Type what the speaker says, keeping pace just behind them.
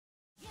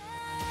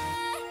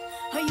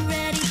Are you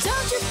ready?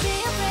 Don't you be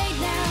afraid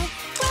now.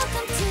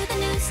 Welcome to the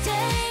new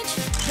stage.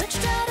 Don't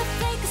you try to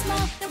fake a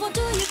smile, that won't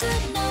do you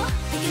good, no.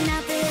 Picking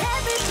out that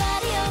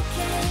everybody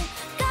okay.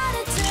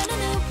 Gotta turn a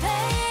new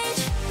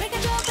page. Make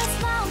a joke and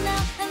smile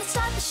now, and let's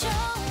start the show.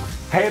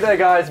 Hey there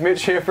guys,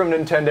 Mitch here from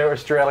Nintendo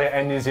Australia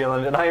and New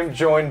Zealand, and I am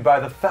joined by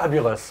the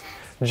fabulous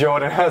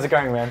Jordan. How's it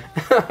going, man?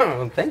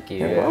 Well, thank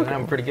you.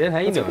 I'm pretty good. How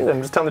you doing? Good.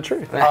 I'm just telling the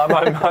truth.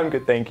 I'm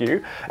good, thank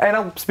you.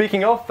 And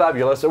speaking of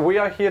fabulous, we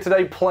are here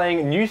today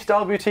playing New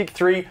Style Boutique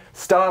 3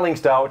 Styling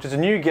Star, which is a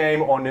new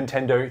game on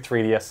Nintendo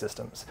 3DS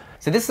systems.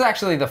 So this is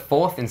actually the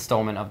 4th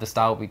installment of the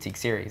Style Boutique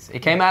series. It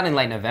came out in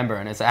late November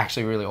and it's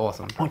actually really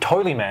awesome. Oh,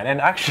 totally, man. And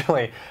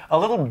actually, a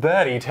little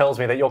birdie tells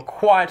me that you're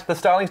quite the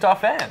Styling Star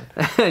fan.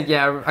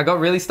 Yeah, I got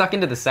really stuck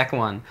into the second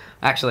one,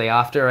 actually,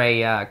 after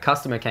a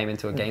customer came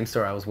into a game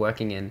store I was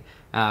working in,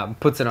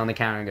 puts it on the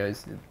counter and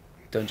goes,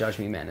 "Don't judge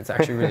me, man, it's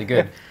actually really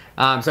good."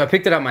 So I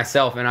picked it up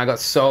myself and I got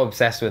so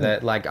obsessed with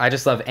it. Like, I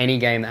just love any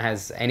game that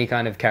has any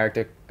kind of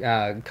character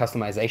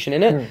customization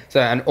in it. So,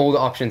 and all the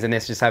options in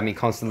this just have me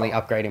constantly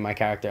upgrading my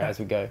character as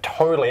we go.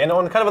 Totally, and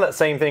on kind of that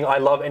same thing, I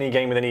love any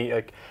game with any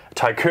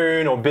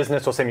tycoon or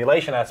business or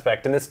simulation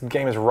aspect, and this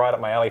game is right up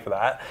my alley for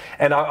that.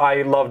 And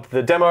I loved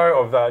the demo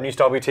of New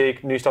Style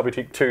Boutique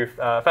 2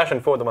 Fashion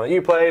Forward, the one that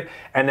you played,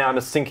 and now I'm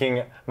just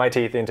sinking my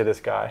teeth into this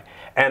guy.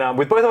 And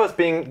with both of us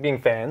being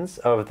fans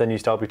of the New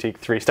Style Boutique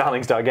 3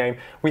 Styling Star game,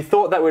 we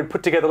thought that we'd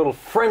put together a little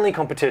friendly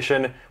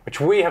competition,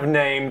 which we have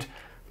named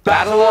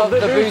Battle of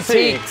the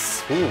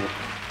Boutiques. Ooh,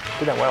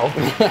 did that well.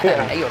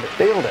 Yeah.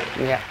 Nailed it.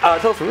 Yeah.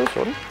 Tell us the rules,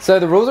 Jordan. So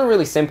the rules are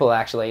really simple,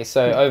 actually.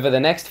 So over the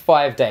next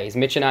 5 days,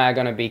 Mitch and I are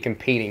going to be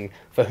competing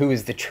for who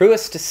is the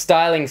truest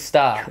styling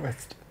star.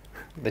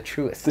 The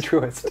truest. The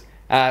truest.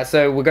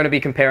 So we're going to be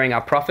comparing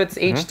our profits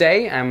each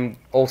day and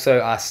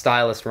also our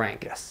stylist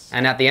rank. Yes.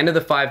 And at the end of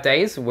the 5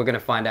 days, we're going to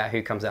find out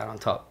who comes out on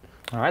top.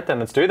 All right, then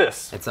let's do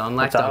this. It's on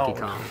like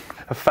Donkey Kong.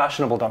 A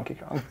fashionable Donkey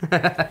Kong.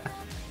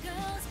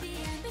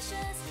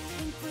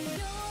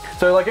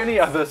 So like any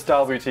other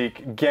Style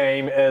Boutique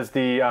game is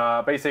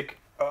the basic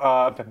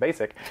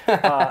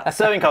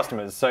serving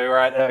customers. So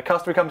right, a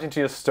customer comes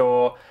into your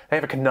store, they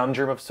have a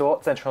conundrum of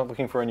sorts, they're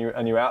looking for a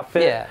new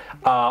outfit,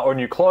 or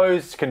new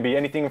clothes. Can be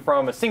anything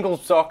from a single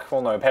sock,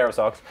 well no, a pair of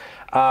socks,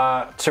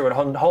 to a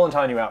whole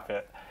entire new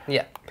outfit.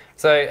 Yeah,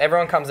 so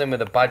everyone comes in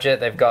with a budget,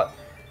 they've got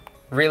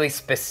really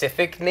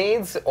specific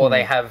needs, or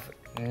they have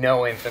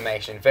no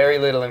information, very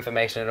little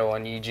information at all,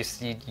 and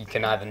you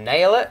can either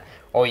nail it,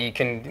 or you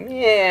can,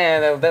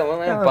 they'll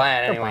buy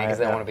it anyway because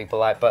they want to be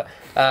polite.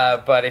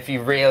 But if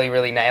you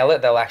really nail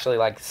it, they'll actually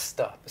like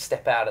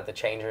step out of the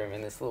change room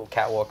in this little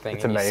catwalk thing.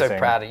 It's and amazing. You're so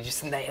proud. You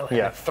just nail it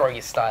and throw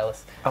your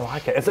stylus. I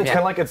like it. It's kind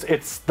of like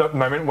it's the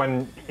moment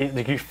when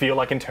you feel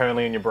like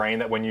internally in your brain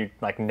that when you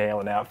like nail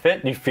an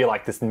outfit, you feel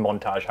like this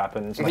montage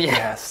happens. Like,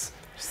 yes.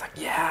 Just like,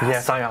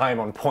 yes, I am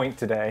on point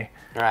today.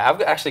 All right,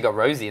 I've actually got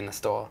Rosie in the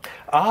store.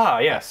 Ah,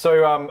 yeah.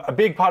 So a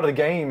big part of the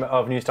game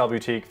of New Style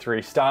Boutique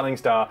 3 Styling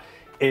Star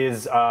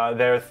is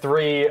there are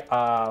 3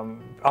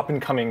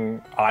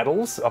 up-and-coming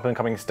idols,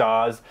 up-and-coming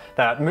stars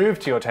that move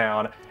to your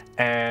town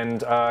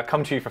and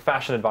come to you for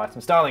fashion advice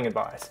and styling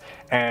advice.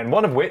 And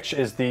one of which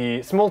is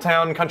the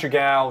small-town country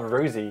gal,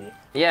 Rosie.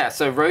 Yeah,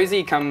 so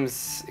Rosie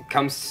comes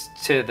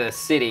to the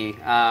city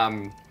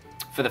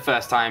for the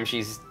first time.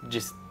 She's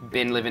just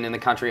been living in the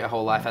country her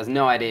whole life, has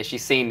no idea.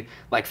 She's seen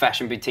like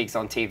fashion boutiques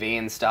on TV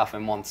and stuff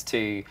and wants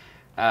to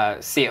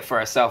see it for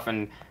herself,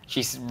 and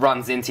she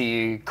runs into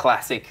you,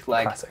 classic.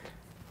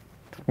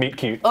 Meet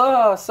cute.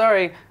 Oh,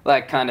 sorry,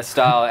 like kind of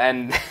style.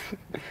 And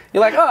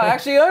you're like, oh, I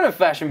actually own a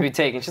fashion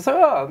boutique. And she's like,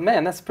 oh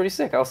man, that's pretty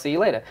sick, I'll see you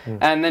later.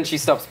 And then she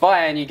stops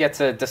by and you get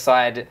to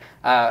decide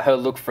her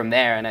look from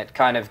there, and it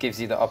kind of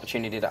gives you the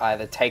opportunity to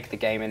either take the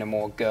game in a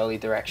more girly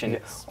direction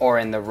or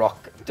in the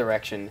rock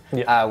direction,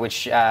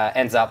 which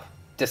ends up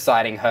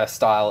deciding her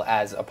style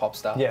as a pop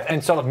star. Yeah,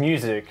 and style of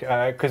music,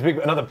 because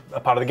another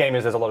part of the game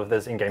is there's a lot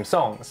of in-game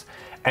songs,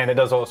 and it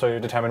does also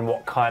determine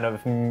what kind of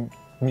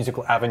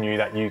musical avenue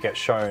that you get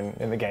shown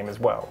in the game as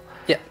well.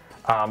 Yeah.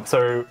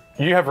 So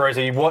you have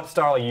Rosie. What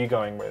style are you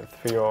going with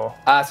for your?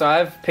 So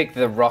I've picked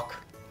the rock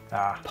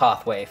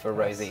pathway for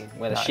Rosie,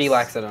 whether she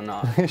likes it or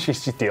not.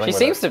 she's dealing with it. She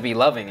seems to be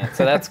loving it,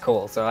 so that's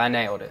cool. So I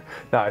nailed it.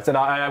 Nice, and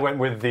I went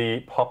with the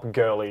pop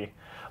girly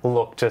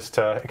look just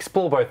to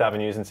explore both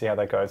avenues and see how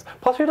that goes.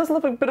 Plus, she does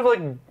love a bit of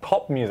like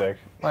pop music.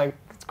 Like,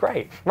 it's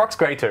great. Rock's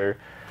great too.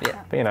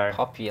 Yeah. But, you know.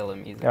 Popular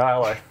music.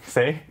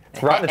 See?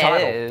 It's right in the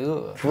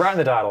title. It's right in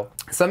the title.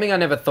 Something I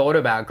never thought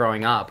about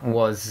growing up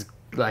was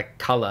like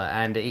color,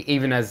 and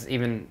even as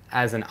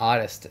an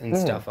artist and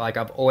stuff, like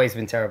I've always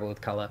been terrible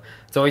with color.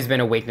 It's always been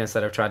a weakness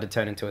that I've tried to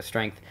turn into a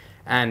strength.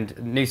 And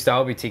New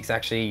Style Boutique's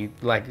actually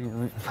like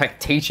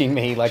teaching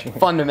me like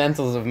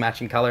fundamentals of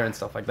matching color and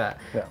stuff like that.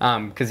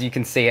 Because you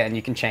can see it and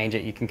you can change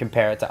it. You can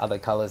compare it to other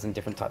colors and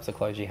different types of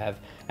clothes you have,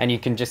 and you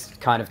can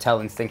just kind of tell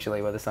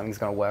instinctually whether something's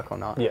going to work or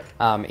not.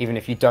 Even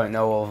if you don't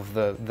know all of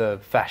the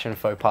fashion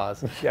faux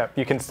pas. Yeah,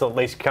 you can still at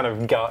least kind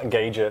of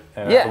gauge it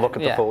and look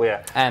at the full.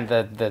 And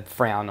the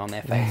frown on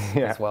their face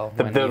as well.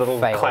 The little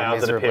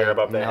clouds that appear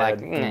above their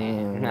head. Like, I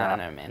don't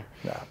know, man.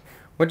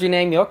 What'd you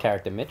name your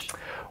character, Mitch?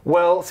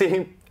 Well,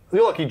 see,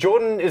 you're lucky.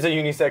 Jordan is a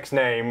unisex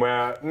name,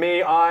 where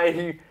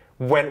I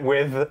went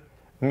with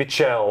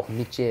Michelle.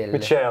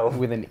 Michelle.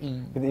 With an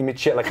E.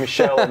 Michelle, like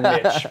Michelle and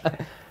Mitch.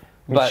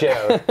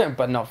 Michelle.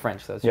 But not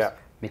French, so it's just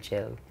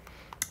Michelle.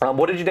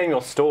 What did you name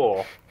your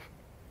store?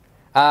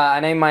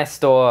 I named my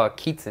store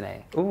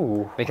Kitsune.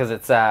 Ooh. Because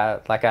it's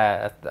like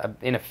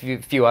in a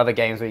few other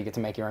games where you get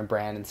to make your own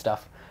brand and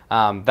stuff.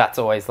 That's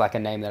always like a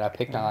name that I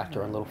picked. I like to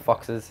run little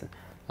foxes.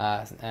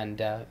 Nice. Hey,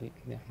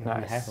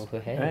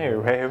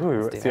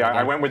 see,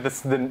 I went with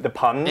the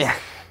puns,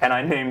 and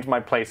I named my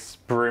place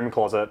Broom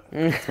Closet.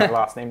 My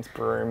last name's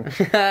Broom.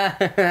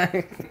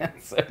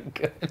 That's so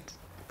good.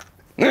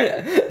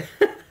 I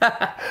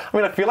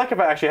mean, I feel like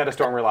if I actually had a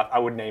store in real life, I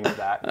would name it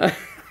that.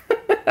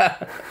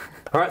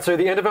 All right, so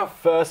the end of our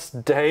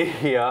first day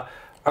here.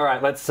 All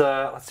right, let's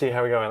see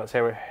how we're going. Let's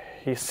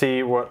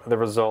see what the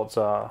results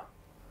are.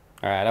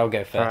 All right, I'll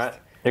go first. All right.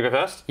 You go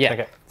first? Yeah.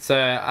 Okay. So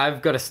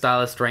I've got a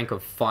stylist rank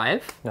of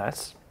 5.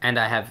 Nice. And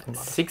I have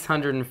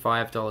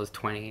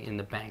 $605.20 in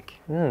the bank.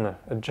 A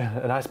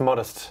nice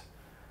modest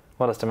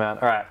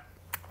amount. All right.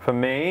 For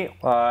me,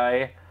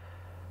 I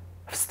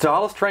have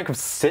stylist rank of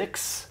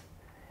 6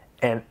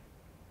 and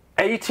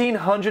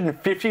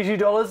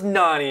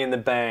 $1,852.90 in the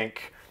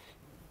bank.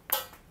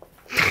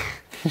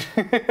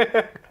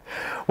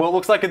 Well, it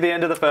looks like at the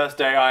end of the first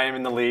day I am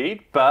in the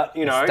lead, but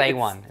you know, it's day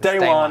one. Day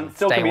one.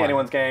 Still can be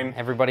anyone's game.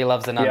 Everybody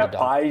loves an underdog.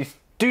 I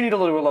do need a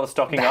little bit of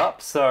stocking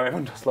up, so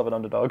everyone does love an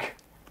underdog.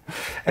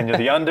 And you're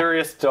the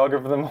underest dog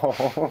of them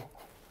all.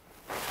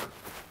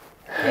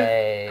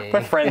 Yay.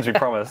 We're friends, we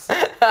promise.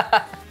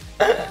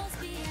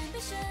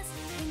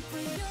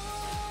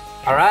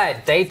 All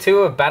right, day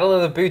 2 of Battle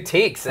of the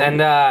Boutiques.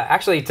 And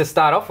actually, to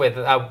start off with,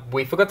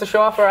 we forgot to show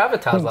off our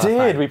avatars last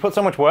night. We put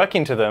so much work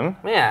into them.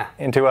 Yeah.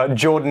 Into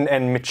Jordan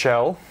and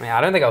Mitchell. Yeah,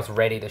 I don't think I was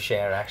ready to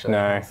share, actually. No.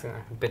 I was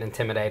a bit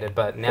intimidated,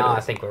 but now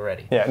I think we're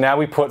ready. Yeah, now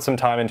we put some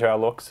time into our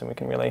looks and we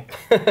can really...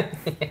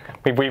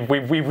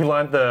 we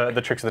learned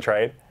the tricks of the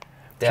trade,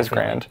 which is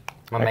grand.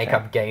 My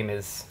makeup game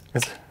is...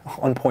 It's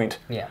on point.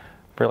 Yeah.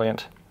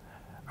 Brilliant.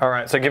 All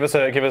right, so give us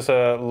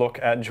a look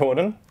at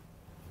Jordan.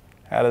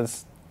 How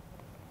does...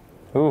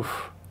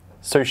 Oof.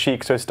 So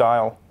chic, so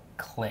style.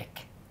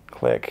 Click.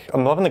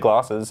 I'm loving the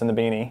glasses and the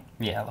beanie.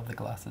 Yeah, I love the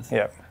glasses.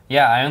 Yeah.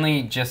 Yeah, I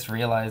only just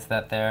realized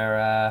that there's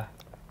a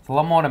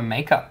lot more to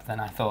makeup than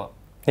I thought.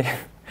 Yeah.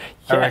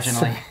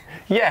 Originally.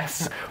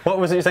 Yes. What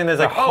was it you saying? There's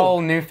like a whole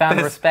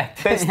newfound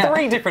respect. There's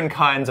 3 different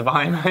kinds of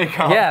eye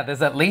makeup. Yeah,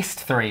 there's at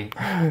least 3.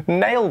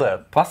 Nailed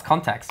it. Plus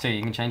contacts too.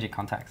 You can change your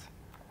contacts.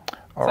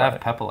 So I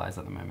have purple eyes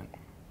at the moment.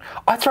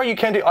 That's right. You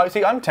can do.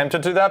 See, I'm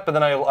tempted to do that, but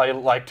then I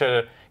like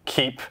to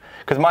keep,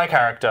 because my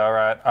character,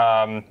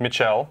 right,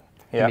 Michelle.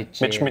 Yeah.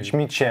 Michelle.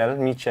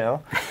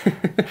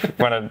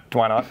 Why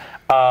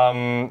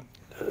not?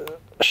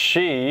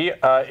 She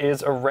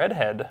is a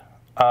redhead.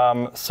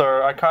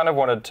 So I kind of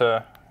wanted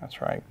to.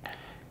 That's right.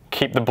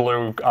 Keep the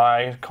blue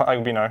eye,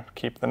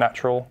 keep the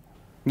natural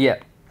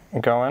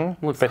going.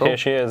 Looks but cool. Here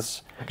she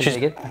is. I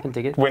can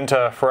dig it.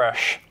 Winter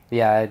fresh.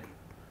 Yeah,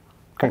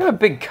 I got a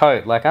big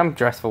coat. Like, I'm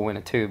dressed for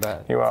winter too,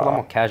 but it's a lot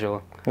more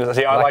casual.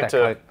 See, I like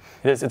to.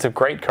 It's a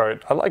great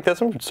coat. There's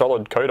some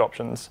solid coat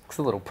options. It's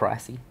a little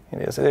pricey.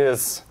 It is.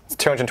 It's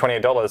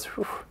 $228.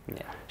 Whew.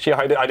 Yeah.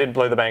 I did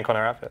blow the bank on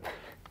her outfit.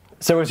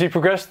 So as you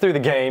progress through the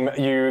game,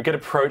 you get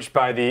approached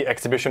by the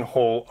exhibition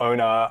hall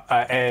owner,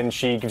 and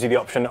she gives you the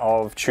option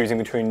of choosing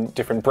between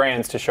different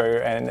brands to show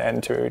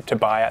and to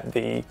buy at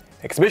the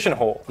exhibition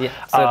hall. Yeah.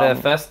 So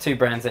the first 2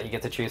 brands that you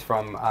get to choose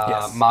from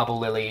are Marble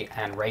Lily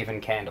and Raven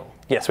Candle.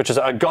 Yes, which is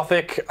a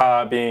gothic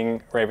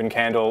being Raven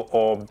Candle,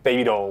 or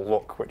baby doll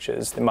look, which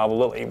is the Marble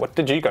Lily. What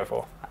did you go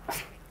for?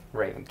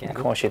 Raven Candle.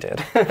 Of course you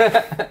did.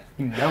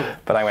 You know it.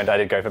 But I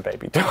did go for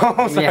baby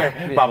doll. So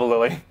Marble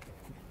Lily.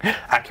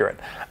 Accurate.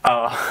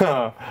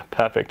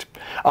 Perfect.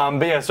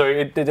 But yeah, so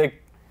it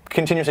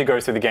continuously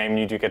goes through the game, and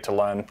you do get to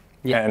learn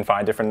and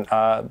find different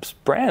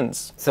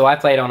brands. So I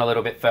played on a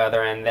little bit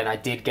further, and then I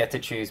did get to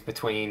choose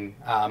between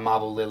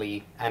Marble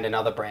Lily and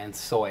another brand,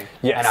 Soy.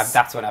 Yes. And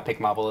that's when I picked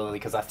Marble Lily,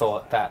 because I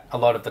thought that a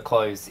lot of the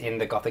clothes in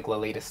the Gothic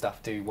Lolita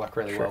stuff do work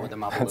really well with the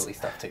Marble Lily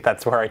stuff too.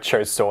 That's where I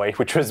chose Soy,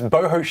 which was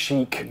boho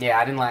chic. Yeah,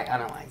 I don't like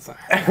Soy.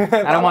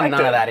 I don't want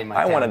none of that in my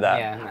town. I wanted that.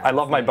 Yeah, no, I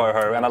love my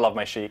boho, and I love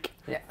my chic.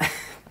 Yeah.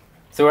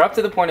 So we're up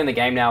to the point in the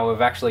game now where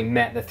we've actually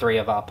met the 3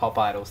 of our pop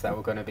idols that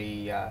we're going to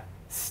be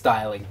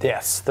styling.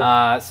 Yes.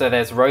 So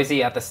there's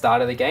Rosie at the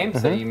start of the game,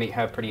 so you meet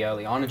her pretty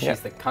early on, and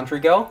she's the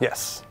country girl.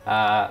 Yes.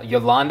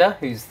 Yolanda,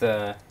 who's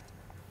the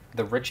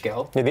the rich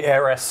girl. Yeah, the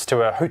heiress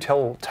to a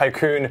hotel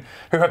tycoon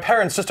who her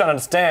parents just don't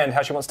understand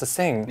how she wants to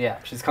sing. Yeah,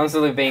 she's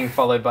constantly being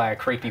followed by a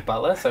creepy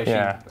butler, so she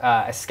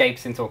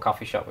escapes into a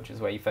coffee shop, which is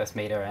where you first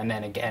meet her, and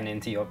then again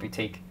into your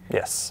boutique.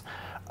 Yes.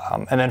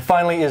 And then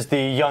finally is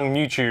the young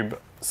YouTube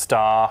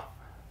star,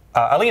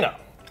 Alina.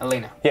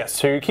 Alina.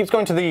 Yes, who keeps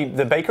going to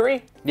the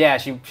bakery. Yeah,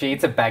 she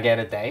eats a baguette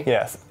a day.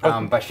 Yes.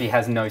 But she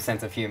has no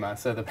sense of humor.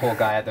 So the poor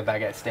guy at the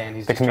baguette stand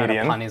who's just trying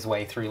to pun his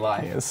way through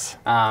life. Yes.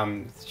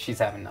 She's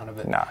having none of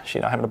it. Nah,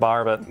 she's not having a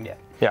bar of it. Yeah.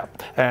 Yeah.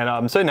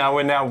 And so now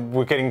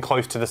we're getting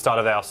close to the start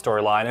of our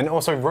storyline. And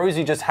also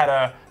Rosie just had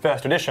her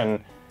first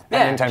audition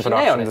at Nintendo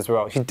Productions as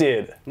well. She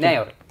did.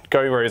 Nailed it.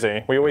 Go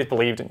Rosie. We always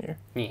believed in you.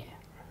 Yeah.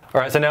 All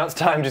right, so now it's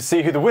time to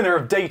see who the winner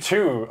of day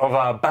 2 of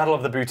our Battle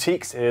of the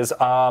Boutiques is.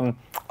 I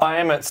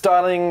am at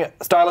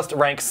stylist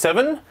rank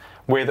 7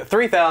 with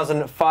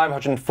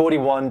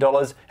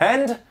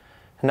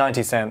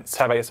 $3,541.90.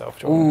 How about yourself,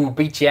 Jordan? Ooh,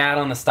 beat you out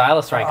on the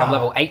stylist rank. I'm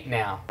level 8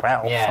 now.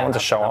 Wow, yeah, someone to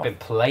show off. I've been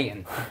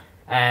playing.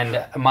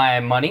 And my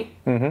money,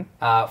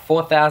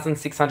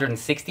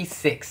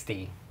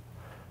 4,660.60.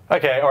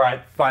 Okay, all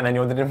right, fine then.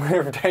 You're the winner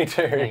of day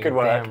 2. Yeah, good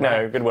work. damn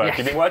right. No, good work. Yeah.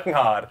 You've been working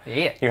hard.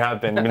 Yeah. You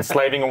have been. You've been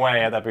slaving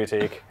away at that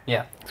boutique.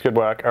 Yeah. It's good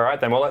work. All right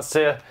then. Well, let's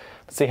see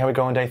how we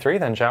go on day 3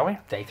 then, shall we?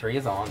 Day 3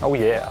 is on. Oh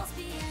yeah.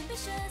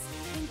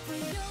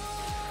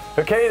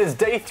 Okay, it is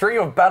day 3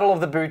 of Battle of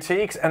the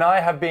Boutiques, and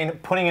I have been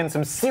putting in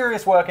some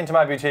serious work into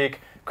my boutique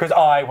because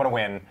I want to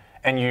win.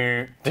 And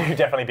you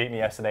definitely beat me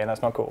yesterday, and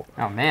that's not cool.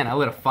 Oh man, I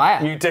lit a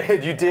fire. You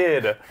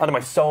did. Under my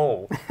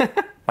soul.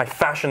 My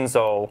fashion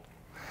soul.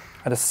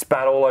 I just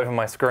spat all over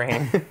my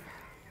screen.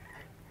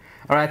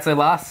 All right, so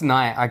last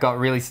night I got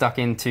really stuck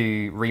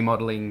into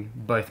remodeling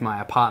both my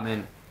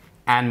apartment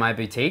and my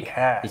boutique.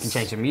 Yes. You can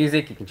change the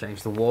music, you can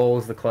change the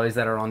walls, the clothes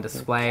that are on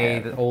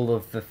display, all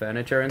of the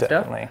furniture and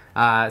Definitely.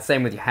 stuff.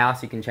 Same with your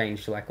house, you can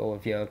change like all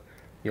of your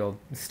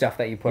stuff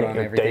that you put on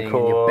your everything,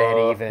 decor, and your bed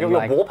even. your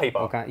like,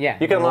 wallpaper. Yeah,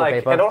 You can like,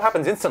 wallpaper. it all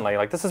happens instantly.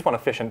 Like, this is one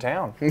efficient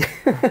town.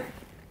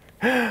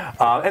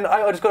 And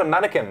I just got a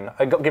mannequin.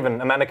 I got given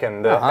a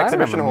mannequin. The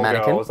exhibition hall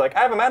girl was like, I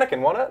have a mannequin,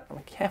 want it? I'm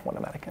like, yeah, I want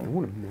a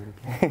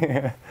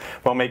mannequin.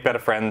 Well, make better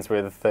friends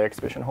with the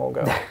exhibition hall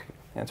girl. Yeah,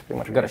 that's pretty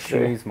much what Got to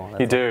choose more.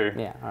 You do.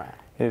 Yeah, all right.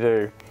 You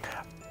do.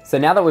 So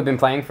now that we've been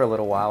playing for a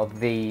little while,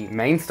 the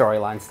main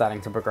storyline's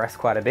starting to progress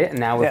quite a bit, and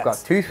now we've got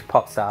 2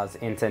 pop stars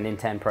into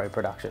Nintendo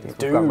Productions.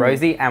 We've got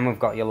Rosie and we've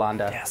got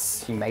Yolanda.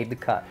 Yes. She made the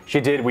cut. She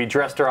did. We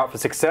dressed her up for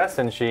success,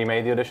 and she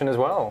made the audition as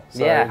well.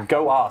 So Yeah.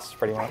 go us,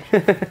 pretty much.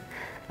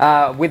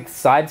 With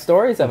side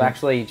stories, I've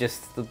actually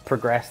just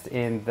progressed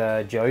in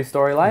the Joe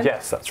storyline.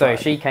 Yes, that's so right.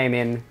 she came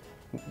in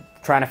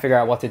trying to figure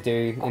out what to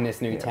do in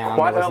this new town.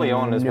 quite There was early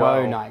on as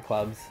well. No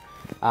nightclubs.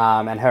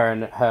 And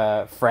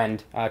her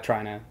friend are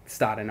trying to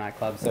start a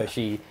nightclub. So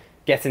she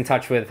gets in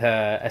touch with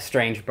her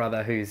estranged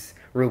brother who's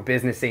real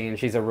businessy, and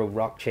she's a real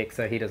rock chick,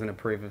 so he doesn't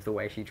approve of the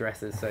way she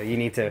dresses. So you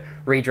need to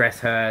redress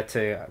her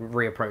to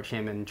reapproach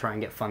him and try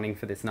and get funding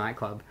for this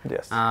nightclub.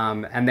 Yes.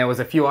 And there was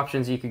a few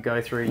options you could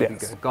go through. You Yes.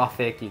 could go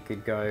gothic, you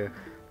could go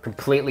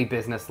completely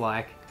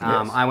businesslike.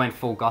 Yes. I went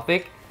full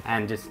gothic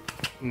and just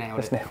nailed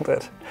it. Nailed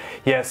it.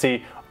 Yeah,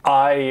 see,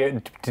 I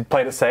did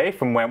play it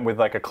safe and went with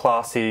like a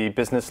classy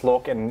business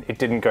look, and it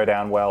didn't go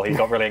down well. He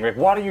got really angry.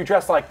 Why do you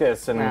dress like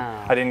this? And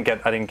No. I didn't get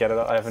it.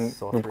 I haven't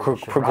Saw through the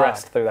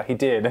progressed charade. through that. He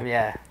did.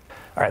 Yeah.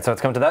 All right, so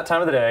it's come to that time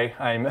of the day.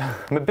 I'm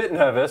a bit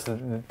nervous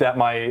that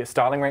my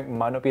styling rank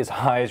might not be as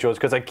high as yours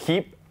because I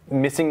keep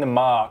missing the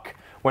mark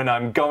when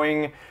I'm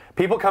going.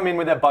 People come in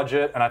with their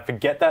budget, and I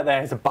forget that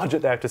there's a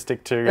budget they have to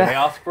stick to, and they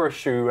ask for a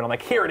shoe, and I'm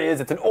like, here it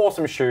is. It's an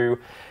awesome shoe.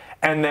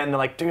 And then they're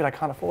like, dude, I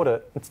can't afford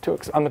it. It's too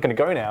I'm not going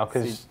to go now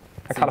because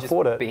I can't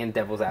afford it. Being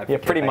devil's advocate.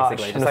 Yeah, pretty much.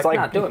 Basically. And Just it's like,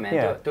 no, do it, man.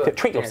 yeah, Do it.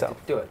 treat Yeah,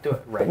 yourself. Do it.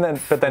 Rent.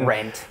 But then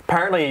Rent.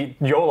 apparently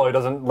YOLO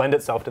doesn't lend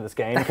itself to this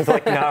game because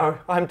like, no,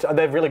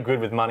 they're really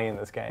good with money in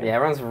this game. Yeah,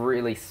 everyone's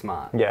really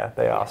smart. Yeah,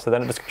 they are. So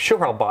then it's just,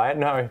 sure, I'll buy it.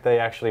 No, they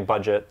actually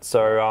budget.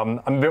 So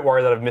I'm a bit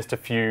worried that I've missed a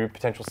few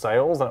potential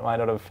sales and it might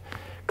not have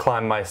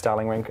climbed my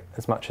styling rank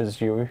as much as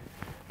you,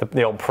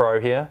 the old pro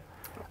here.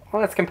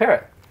 Well, let's compare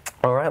it.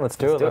 All right, let's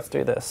do it. do Let's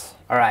do this.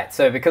 All right,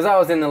 so because I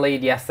was in the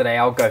lead yesterday,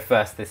 I'll go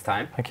first this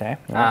time. Okay.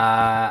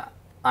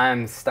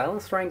 I'm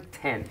stylist rank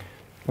 10.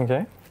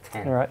 Okay.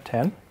 10. All right,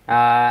 10.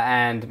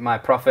 And my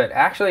profit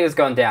actually has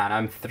gone down.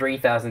 I'm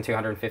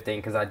 3,215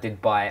 because I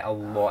did buy a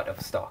lot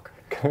of stock.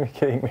 Are you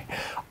kidding me?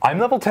 I'm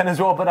level 10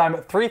 as well, but I'm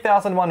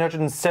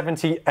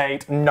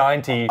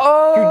 3,178.90.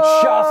 Oh! You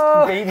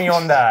just beat me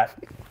on that.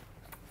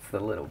 It's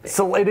a little bit.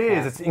 So it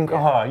is. You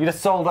just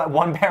sold that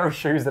one pair of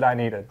shoes that I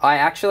needed. I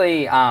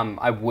actually,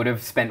 I would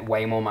have spent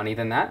way more money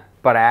than that,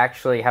 but I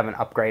actually haven't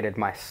upgraded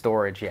my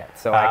storage yet.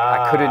 So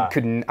I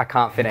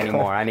can't fit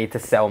anymore. I need to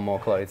sell more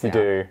clothes now. You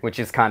do. Which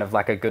is kind of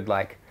like a good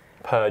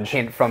Purge.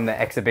 hint from the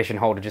exhibition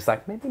holder, just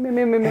like maybe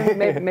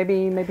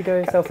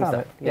go sell some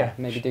stuff. Yeah,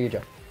 maybe do your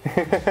job.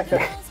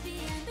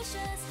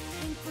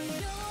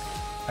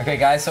 Okay,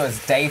 guys, so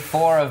it's day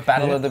 4 of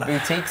Battle of the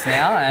Boutiques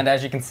now, and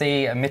as you can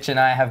see, Mitch and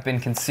I have been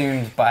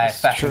consumed by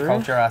fashion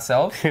culture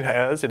ourselves. It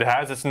has.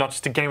 It's not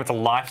just a game, it's a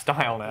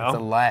lifestyle now. It's a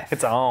life.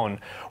 Its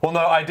own. Well,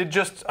 no, I did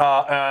just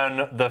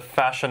earn the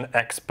Fashion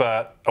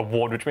Expert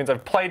Award, which means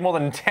I've played more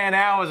than 10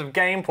 hours of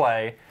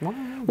gameplay.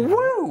 Wow.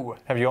 Woo!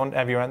 Have you earned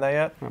that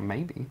yet? Well,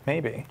 maybe.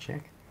 Maybe.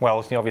 Check.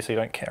 Well, you obviously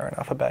don't care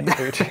enough about your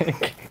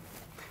boutique.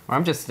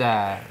 I'm just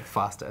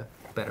faster.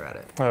 Better at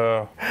it.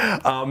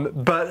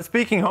 But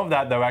speaking of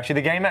that, though, actually,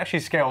 the game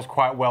actually scales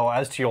quite well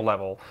as to your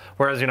level.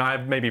 Whereas, you know,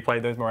 I've maybe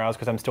played those more hours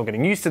because I'm still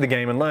getting used to the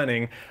game and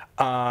learning.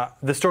 The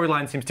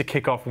storyline seems to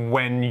kick off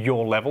when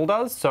your level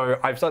does. So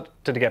I've started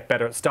to get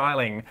better at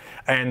styling.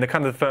 And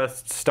the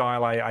first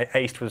style I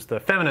aced was the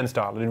feminine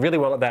style. I did really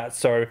well at that.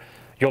 So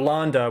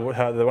Yolanda, one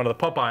of the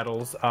pop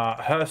idols,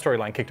 her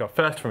storyline kicked off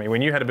first for me.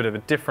 When you had a bit of a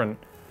different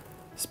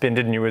spin,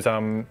 didn't you? Was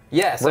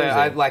yeah, so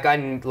Rosie. I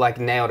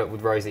nailed it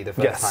with Rosie the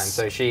first time.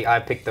 So I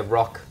picked the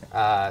rock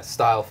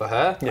style for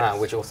her,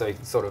 which also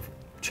sort of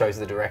chose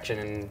the direction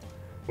in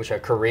which her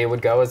career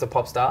would go as a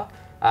pop star.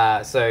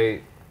 So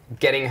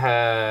getting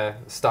her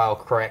style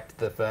correct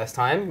the first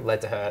time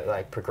led to her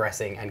like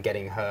progressing and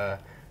getting her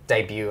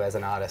debut as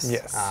an artist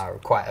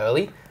quite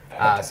early.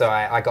 So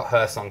I got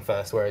her song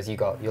first, whereas you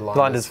got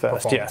Yolanda's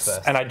first, performance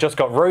first. And I just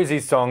got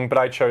Rosie's song, but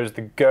I chose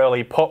the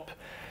girly pop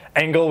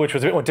angle, which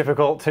was a bit more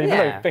difficult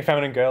to, big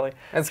feminine girly.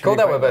 It's cool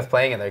that we're both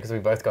playing it though, because we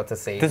both got to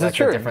see this is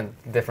true.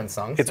 different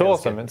songs. It's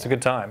awesome. It's a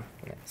good time.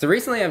 Yeah. So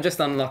recently I've just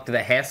unlocked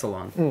the hair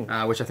salon,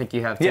 which I think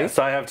you have too. Yes,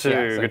 I have too.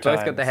 Yeah, so good both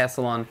times. got the hair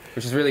salon,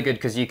 which is really good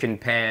because you can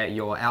pair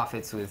your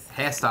outfits with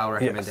hairstyle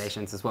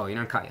recommendations as well. You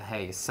don't cut your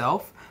hair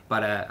yourself,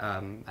 but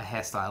a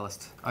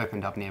hairstylist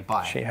opened up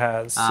nearby. She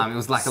has. It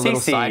was like a little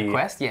side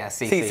quest. Yeah,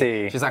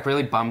 Cece. She's like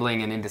really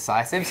bumbling and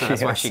indecisive, so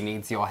that's why she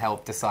needs your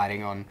help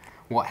deciding on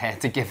what hair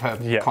to give her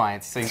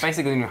clients. So you're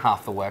basically doing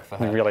half the work for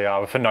her. You really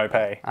are, for no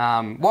pay.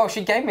 Well,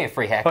 she gave me a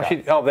free haircut. There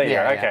you go.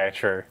 Okay,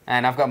 true.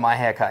 And I've got my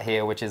haircut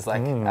here, which is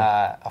like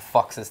a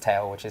fox's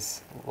tail, which is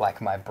like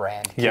my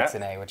brand,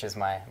 Kitsune, which is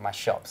my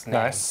shop's name.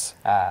 Nice.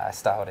 I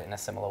styled it in a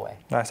similar way.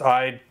 Nice.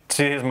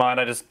 To his mind,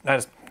 I just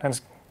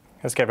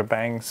gave her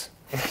bangs.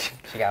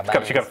 She got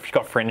bangs. She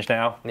got fringe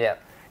now. Yeah.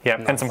 Yeah,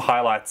 nice. And some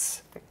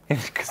highlights.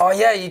 Oh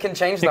yeah, you can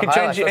change the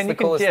highlights. That's the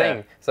coolest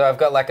thing. So I've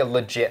got like a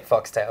legit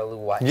foxtail,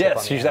 little white tip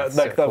on the end.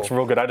 That looks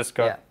real good. I just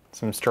got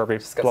some strawberry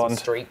blonde. Some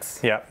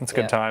streaks. Yeah, it's a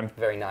good time.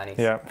 Very 90s.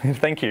 Yeah,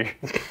 thank you.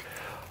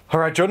 All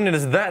right, Jordan, it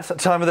is that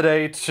time of the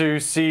day to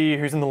see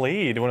who's in the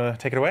lead. You want to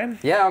take it away?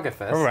 Yeah, I'll go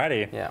first.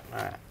 Alrighty. Yeah, all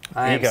right.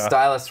 I am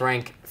stylist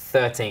rank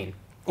 13.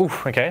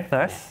 Oof, okay,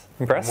 nice.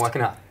 Impressed. I'm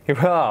working hard. You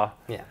are.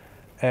 Yeah.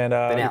 And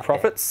the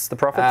profits? The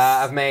profits?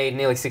 I've made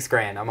nearly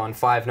 $6,000. I'm on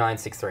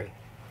 5,963.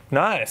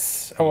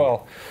 Nice. Oh,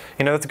 well,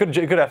 you know, that's a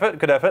good effort,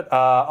 good effort.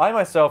 I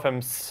myself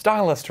am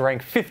stylist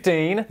rank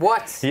 15.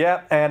 What?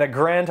 Yep, and a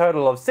grand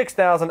total of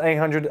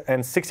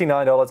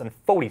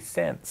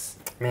 $6,869.40.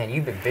 Man,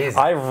 you've been busy.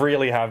 I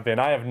really have been.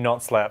 I have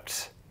not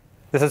slept.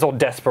 This is all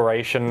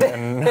desperation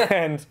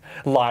and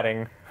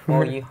lighting.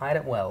 Well, you hide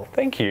it well.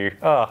 Thank you.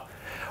 Well,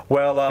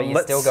 but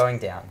you're still going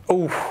down.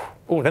 Ooh,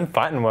 them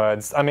fighting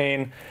words. I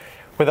mean,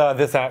 with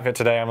this outfit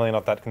today, I'm really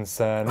not that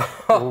concerned.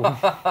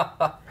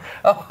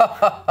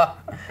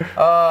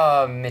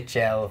 Oh,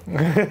 Mitchell.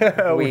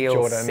 We'll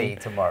Jordan. see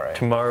tomorrow.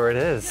 Tomorrow it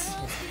is.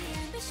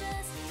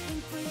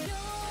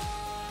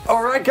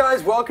 All right,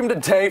 guys, welcome to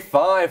day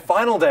 5,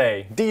 final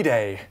day,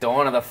 D-Day.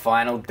 Dawn of the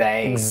final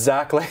day.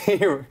 Exactly.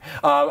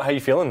 How you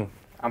feeling?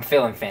 I'm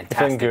feeling fantastic.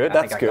 Feeling good?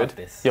 That's good. Got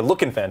this. You're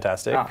looking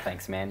fantastic. Oh,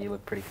 thanks, man. You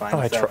look pretty fine.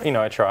 I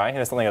try.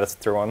 It's something I just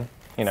threw on.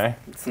 You know,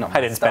 it's not I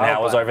didn't spend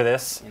hours over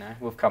this. You know,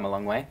 we've come a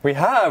long way. We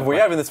have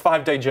in this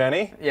 5-day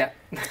journey. Yeah.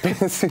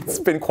 It's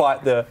been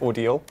quite the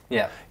ordeal.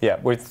 Yeah. Yeah,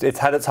 it's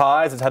had its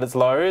highs, it's had its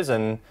lows,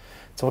 and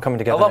it's all coming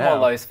together now. A lot now. more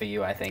lows for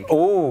you, I think.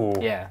 Ooh.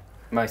 Yeah,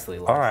 mostly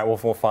lows. All right, well,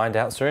 we'll find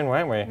out soon,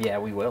 won't we? Yeah,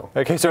 we will.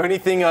 Okay, so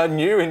anything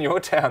new in your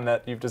town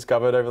that you've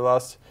discovered over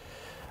the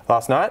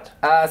last night?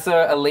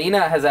 So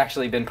Alina has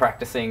actually been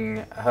practicing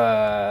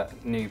her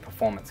new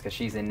performance because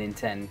she's in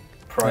Nintendo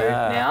Pro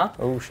now.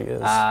 Oh, she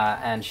is.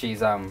 And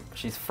she's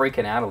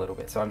freaking out a little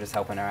bit, so I'm just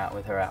helping her out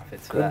with her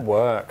outfits for that. Good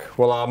work.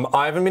 Well,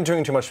 I haven't been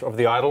doing too much of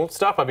the idol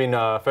stuff. I've been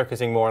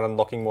focusing more on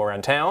unlocking more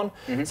around town.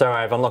 So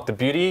I've unlocked the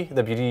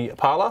beauty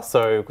parlor,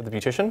 so with the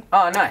beautician.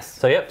 Oh, nice.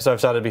 So so I've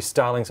started to be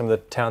styling some of the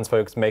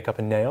townsfolk's makeup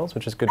and nails,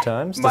 which is good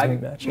times. My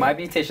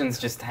beautician's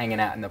just hanging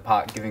out in the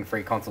park giving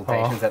free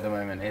consultations at the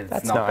moment.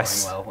 It's not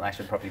nice. going well. I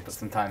should probably put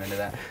some time into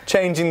that.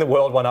 Changing the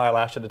world one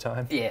eyelash at a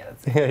time. Yeah.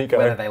 There you go.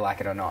 Whether they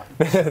like it or not.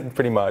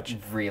 Pretty much.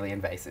 Really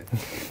invasive.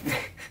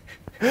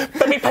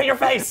 Let me paint your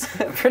face!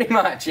 Pretty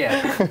much,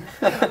 yeah.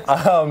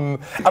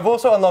 I've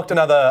also unlocked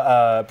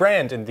another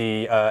brand in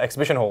the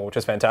exhibition hall, which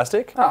is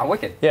fantastic. Oh,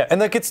 wicked. Yeah, and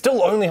like it's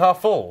still only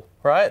half full,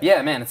 right?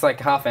 Yeah, man, it's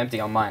like half empty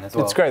on mine as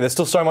well. It's great. There's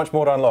still so much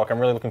more to unlock. I'm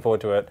really looking forward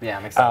to it. Yeah,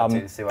 I'm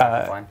excited to see what I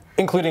can find.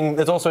 Including,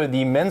 there's also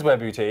the menswear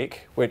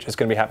boutique, which is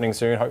going to be happening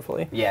soon,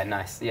 hopefully. Yeah,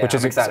 nice. Yeah,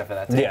 I'm excited for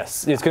that too.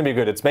 Yes, it's going to be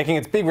good. It's making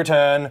its big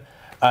return.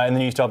 in the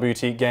new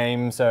WT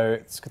game, so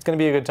it's going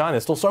to be a good time.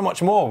 There's still so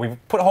much more. We've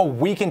put a whole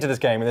week into this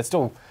game, and there's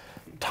still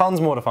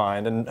tons more to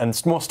find, and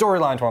more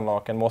storyline to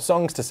unlock, and more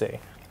songs to see.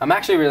 I'm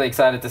actually really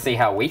excited to see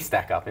how we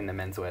stack up in the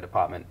menswear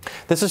department.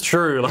 This is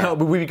true. Like,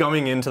 we'll be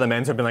going into the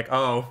men's and be like,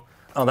 oh,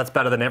 that's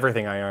better than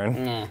everything I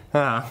own.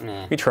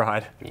 We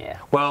tried. Yeah.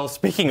 Well,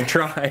 speaking of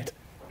tried,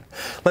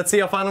 let's see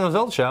our final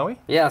results, shall we?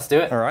 Yeah, let's do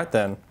it. All right,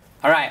 then.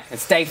 All right,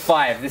 it's day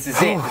 5. This is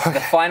it. This is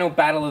the final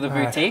battle of the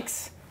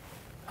boutiques.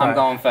 I'm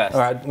going first.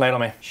 All right, lay it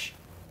on me.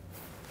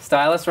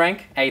 Stylist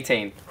rank,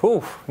 18.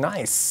 Ooh,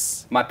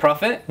 nice. My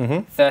profit,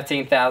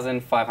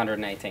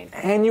 13,518.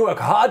 And you work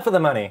hard for the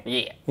money.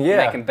 Yeah.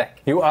 Yeah. Making back.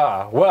 You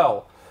are.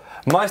 Well,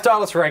 my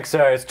stylist rank,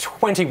 sir, is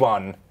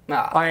 21.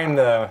 I am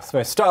the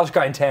most stylish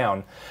guy in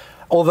town.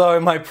 Although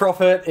my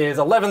profit is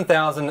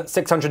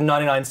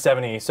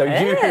 11,699.70. So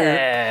you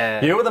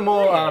are the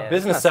more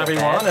business savvy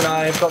one, and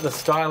I've got the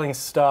styling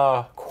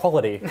star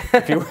quality,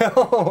 if you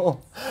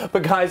will.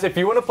 But guys, if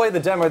you want to play the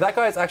demo, that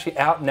guy is actually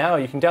out now.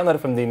 You can download it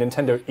from the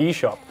Nintendo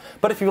eShop.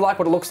 But if you like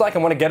what it looks like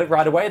and want to get it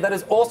right away, that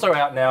is also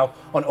out now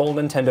on all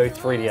Nintendo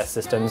 3DS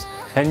systems.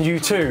 And you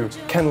too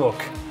can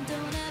look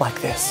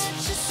like this.